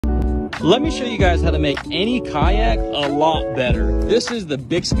Let me show you guys how to make any kayak a lot better. This is the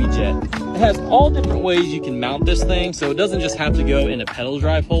Bixpy jet. It has all different ways you can mount this thing, so it doesn't just have to go in a pedal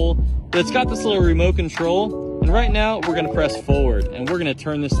drive hole, but it's got this little remote control. And right now we're gonna press forward and we're gonna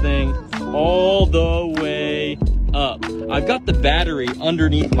turn this thing all the way up. I've got the battery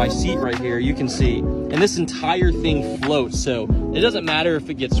underneath my seat right here, you can see, and this entire thing floats, so it doesn't matter if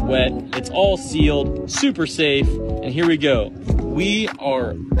it gets wet. It's all sealed, super safe, and here we go. We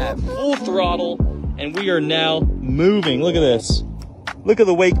are at full throttle and we are now moving. Look at this. Look at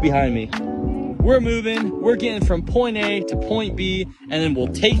the wake behind me. We're moving, we're getting from point A to point B, and then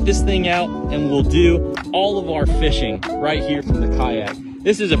we'll take this thing out and we'll do all of our fishing right here from the kayak.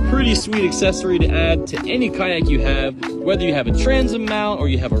 This is a pretty sweet accessory to add to any kayak you have, whether you have a transom mount or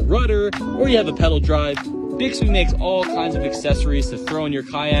you have a rudder or you have a pedal drive. Bixpy makes all kinds of accessories to throw in your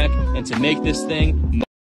kayak and to make this thing